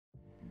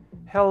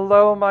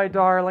Hello, my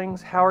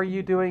darlings. How are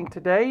you doing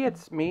today?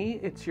 It's me.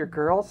 It's your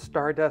girl,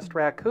 Stardust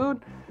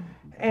Raccoon.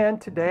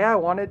 And today I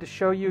wanted to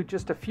show you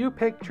just a few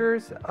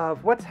pictures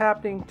of what's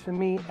happening to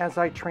me as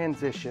I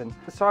transition.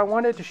 So I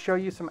wanted to show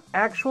you some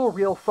actual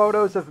real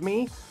photos of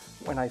me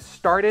when I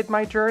started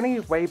my journey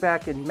way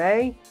back in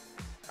May,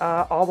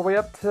 all the way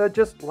up to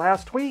just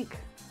last week.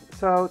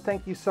 So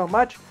thank you so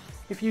much.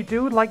 If you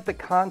do like the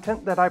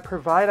content that I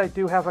provide, I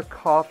do have a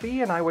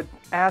coffee, and I would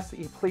ask that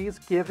you please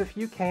give if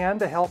you can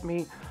to help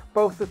me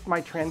both with my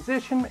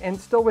transition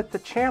and still with the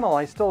channel.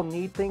 I still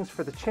need things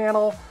for the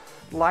channel.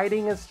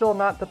 Lighting is still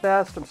not the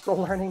best. I'm still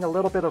learning a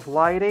little bit of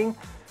lighting.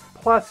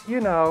 Plus,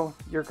 you know,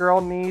 your girl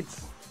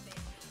needs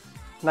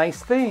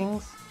nice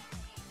things.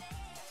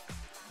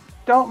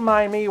 Don't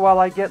mind me while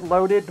I get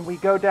loaded and we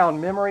go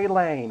down memory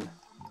lane.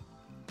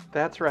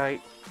 That's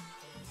right.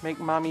 Make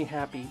mommy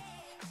happy.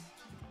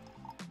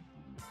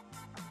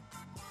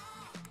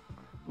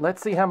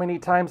 Let's see how many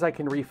times I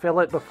can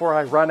refill it before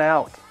I run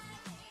out.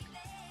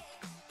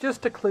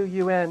 Just to clue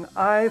you in,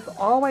 I've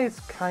always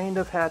kind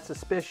of had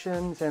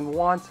suspicions and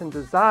wants and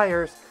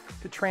desires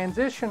to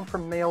transition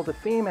from male to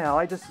female.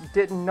 I just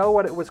didn't know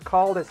what it was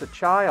called as a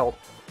child.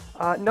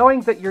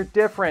 Knowing that you're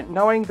different,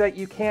 knowing that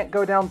you can't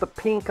go down the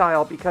pink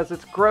aisle because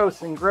it's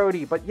gross and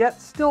grody, but yet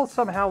still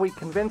somehow we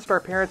convinced our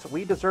parents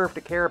we deserved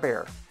a Care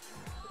Bear.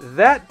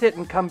 That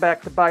didn't come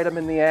back to bite them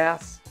in the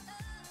ass.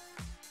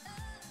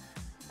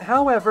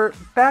 However,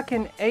 back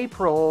in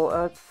April,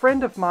 a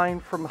friend of mine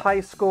from high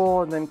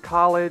school and then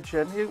college,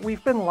 and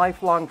we've been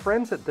lifelong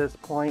friends at this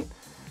point,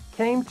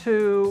 came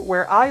to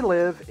where I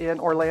live in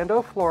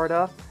Orlando,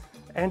 Florida,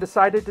 and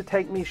decided to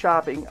take me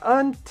shopping.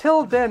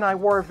 Until then, I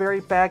wore very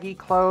baggy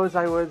clothes.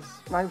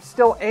 I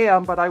still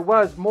am, but I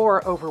was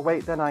more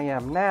overweight than I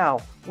am now.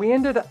 We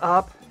ended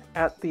up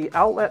at the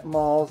outlet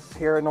malls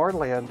here in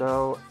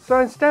Orlando.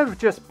 So instead of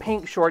just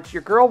pink shorts,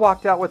 your girl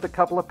walked out with a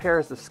couple of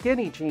pairs of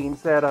skinny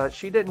jeans that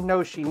she didn't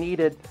know she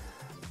needed,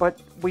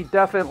 but we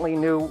definitely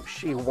knew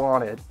she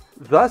wanted.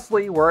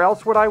 Thusly, where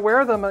else would I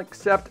wear them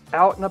except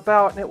out and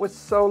about? And it was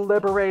so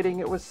liberating.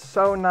 It was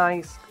so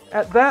nice.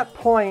 At that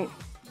point,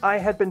 I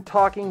had been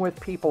talking with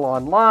people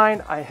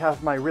online. I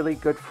have my really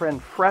good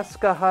friend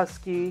Fresca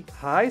Husky.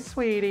 Hi,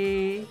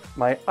 sweetie.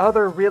 My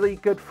other really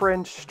good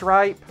friend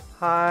Stripe.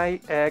 Hi,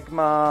 Egg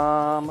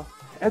Mom.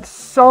 And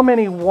so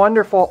many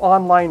wonderful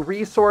online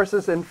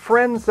resources and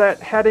friends that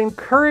had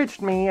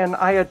encouraged me and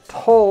I had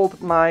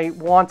told my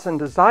wants and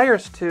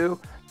desires to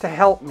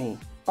help me.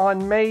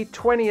 On May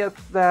 20th,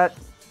 that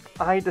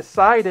I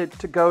decided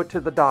to go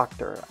to the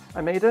doctor. I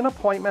made an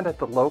appointment at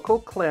the local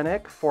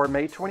clinic for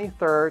May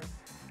 23rd.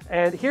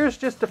 And here's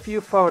just a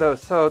few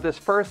photos. So this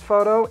first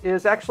photo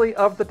is actually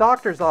of the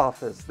doctor's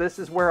office. This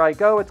is where I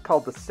go. It's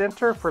called the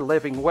Center for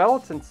Living Well.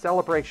 It's in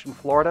Celebration,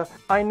 Florida.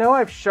 I know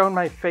I've shown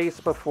my face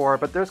before,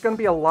 but there's going to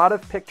be a lot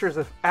of pictures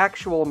of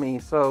actual me,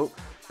 so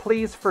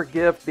please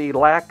forgive the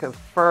lack of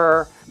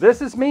fur.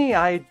 This is me.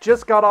 I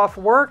just got off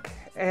work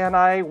and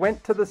I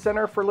went to the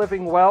Center for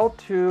Living Well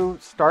to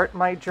start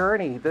my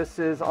journey. This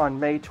is on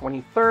May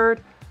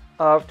 23rd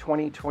of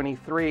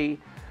 2023.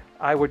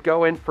 I would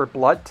go in for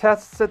blood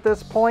tests at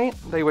this point.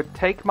 They would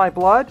take my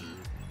blood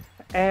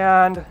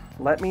and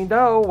let me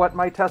know what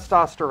my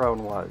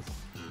testosterone was.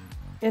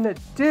 In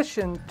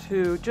addition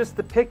to just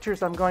the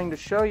pictures I'm going to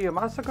show you, I'm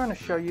also going to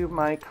show you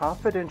my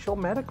confidential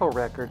medical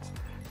records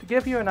to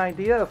give you an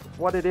idea of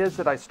what it is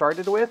that I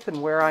started with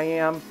and where I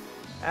am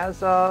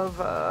as of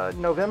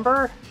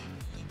November.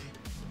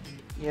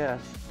 Yes,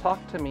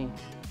 talk to me.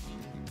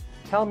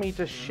 Tell me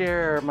to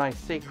share my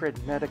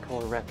sacred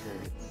medical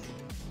records.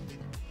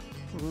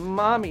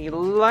 Mommy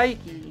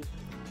likey.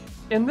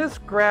 In this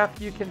graph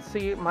you can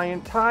see my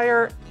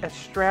entire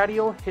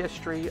estradiol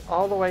history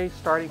all the way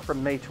starting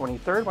from May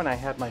 23rd when I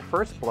had my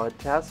first blood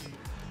test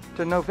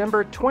to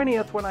November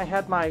 20th when I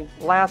had my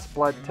last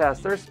blood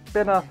test. There's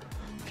been a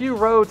few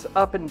roads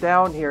up and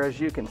down here, as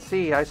you can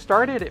see. I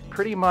started at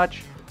pretty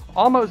much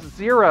almost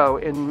zero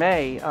in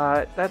May.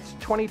 That's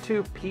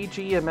 22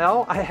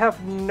 pg/ml. I have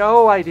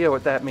no idea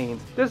what that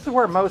means. This is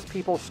where most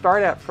people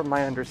start at from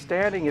my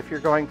understanding if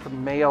you're going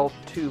from male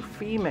to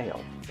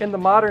female. In the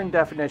modern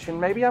definition,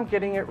 maybe I'm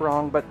getting it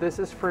wrong, but this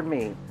is for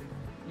me.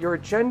 Your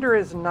gender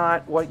is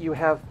not what you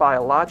have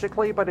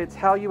biologically, but it's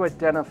how you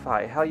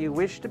identify, how you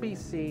wish to be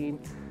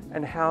seen,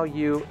 and how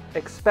you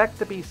expect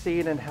to be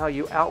seen and how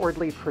you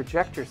outwardly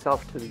project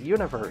yourself to the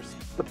universe.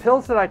 The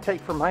pills that I take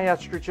for my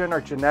estrogen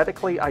are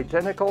genetically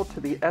identical to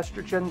the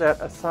estrogen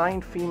that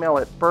assigned female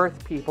at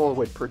birth people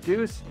would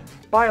produce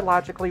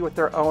biologically with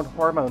their own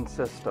hormone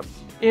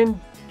systems.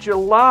 In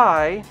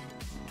July,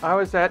 I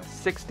was at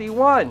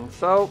 61,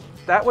 so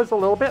that was a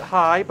little bit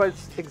high, but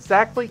it's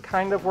exactly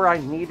kind of where I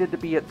needed to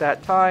be at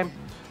that time.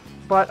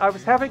 But I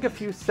was having a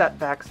few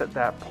setbacks at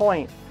that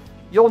point.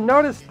 You'll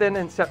notice then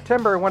in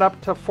September it went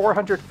up to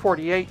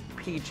 448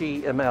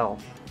 pg/ml.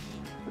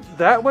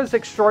 That was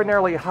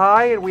extraordinarily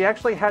high, and we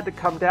actually had to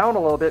come down a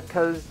little bit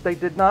because they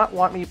did not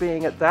want me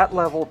being at that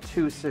level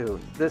too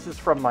soon. This is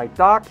from my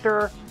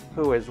doctor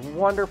who is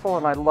wonderful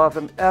and I love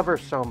him ever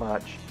so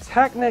much.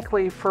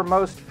 Technically, for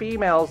most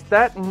females,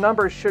 that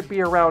number should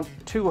be around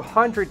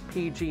 200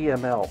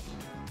 pgml.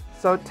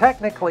 So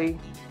technically,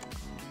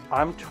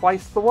 I'm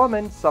twice the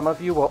woman some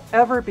of you will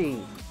ever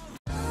be.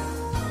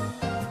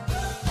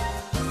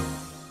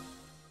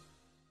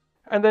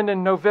 And then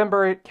in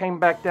November, it came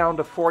back down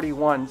to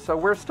 41. So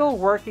we're still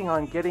working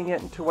on getting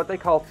it into what they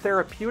call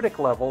therapeutic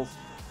levels.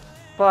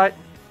 But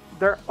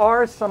there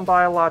are some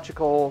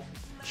biological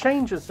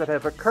changes that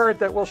have occurred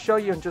that we'll show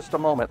you in just a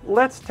moment.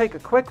 Let's take a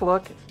quick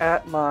look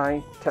at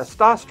my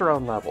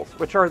testosterone levels,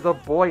 which are the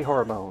boy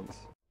hormones.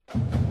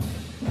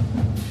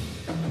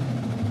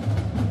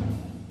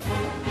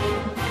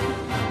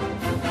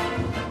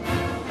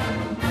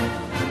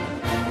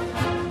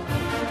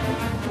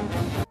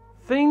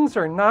 Things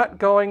are not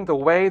going the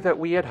way that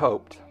we had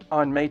hoped.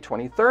 On May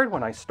 23rd,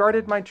 when I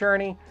started my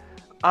journey,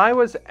 I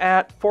was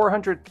at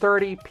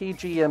 430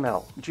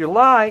 pgml.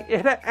 July,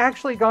 it had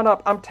actually gone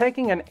up. I'm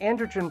taking an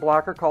androgen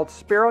blocker called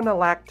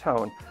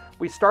spironolactone.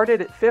 We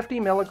started at 50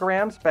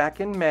 milligrams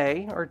back in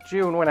May, or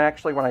June when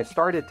I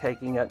started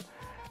taking it,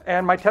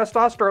 and my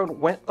testosterone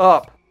went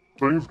up.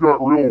 Things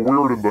got real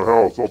weird in the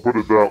house, I'll put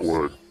it that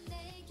way.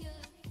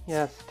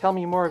 Yes, tell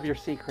me more of your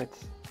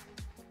secrets.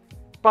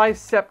 By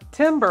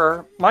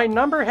September, my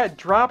number had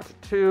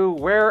dropped to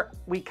where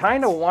we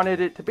kind of wanted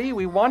it to be.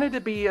 We wanted to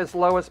be as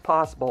low as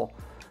possible.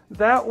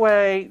 That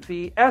way,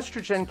 the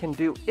estrogen can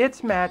do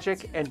its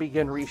magic and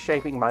begin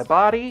reshaping my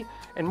body,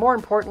 and more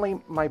importantly,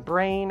 my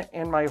brain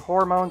and my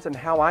hormones and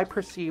how I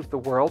perceive the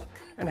world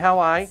and how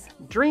I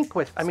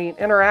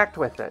interact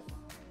with it.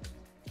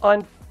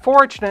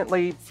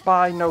 Unfortunately,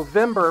 by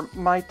November,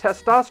 my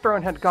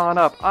testosterone had gone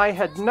up. I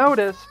had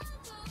noticed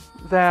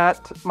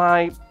that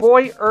my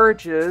boy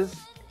urges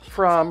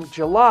from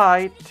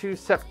July to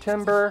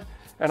September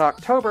and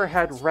October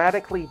had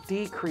radically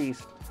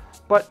decreased.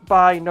 But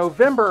by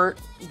November,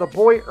 the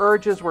boy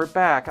urges were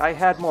back. I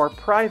had more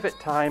private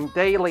time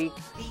daily.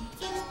 The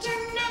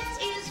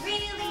internet is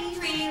really,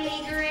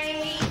 really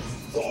great.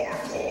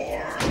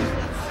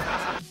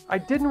 I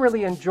didn't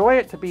really enjoy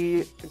it, to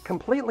be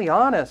completely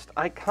honest.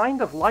 I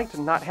kind of liked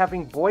not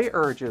having boy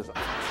urges.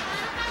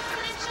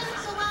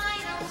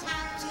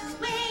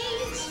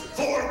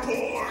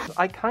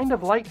 I kind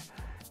of liked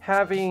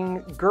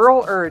having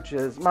girl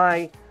urges.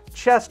 My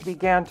chest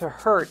began to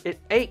hurt. It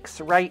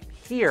aches right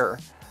here,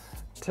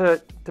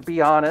 to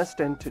be honest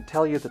and to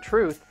tell you the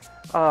truth.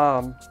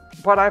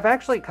 But I've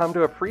actually come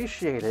to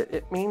appreciate it.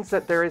 It means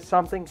that there is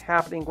something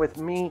happening with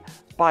me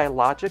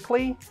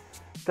biologically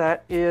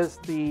that is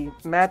the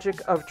magic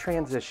of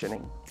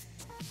transitioning.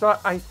 So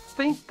I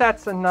think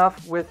that's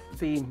enough with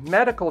the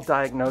medical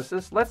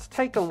diagnosis. Let's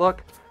take a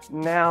look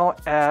now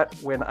at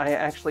when I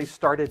actually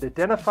started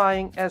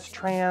identifying as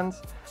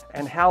trans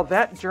and how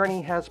that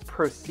journey has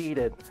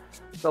proceeded.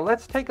 So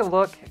let's take a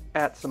look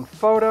at some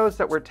photos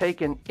that were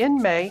taken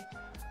in May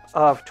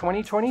of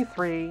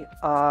 2023,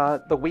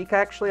 the week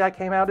actually I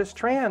came out as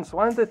trans.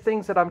 One of the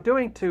things that I'm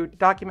doing to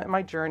document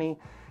my journey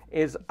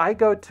is I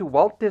go to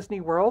Walt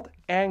Disney World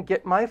and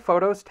get my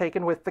photos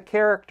taken with the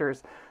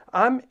characters.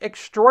 I'm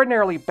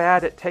extraordinarily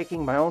bad at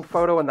taking my own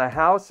photo in the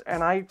house,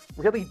 and I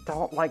really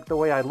don't like the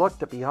way I look,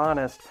 to be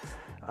honest.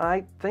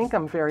 I think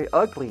I'm very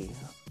ugly.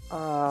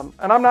 And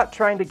I'm not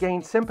trying to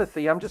gain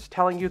sympathy, I'm just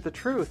telling you the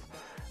truth.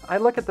 I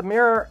look at the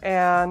mirror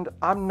and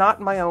I'm not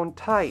my own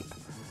type.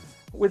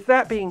 With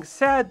that being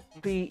said,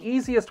 the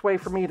easiest way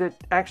for me to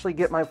actually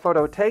get my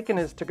photo taken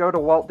is to go to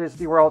Walt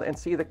Disney World and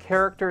see the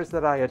characters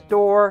that I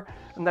adore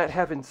and that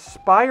have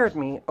inspired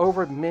me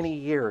over many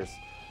years.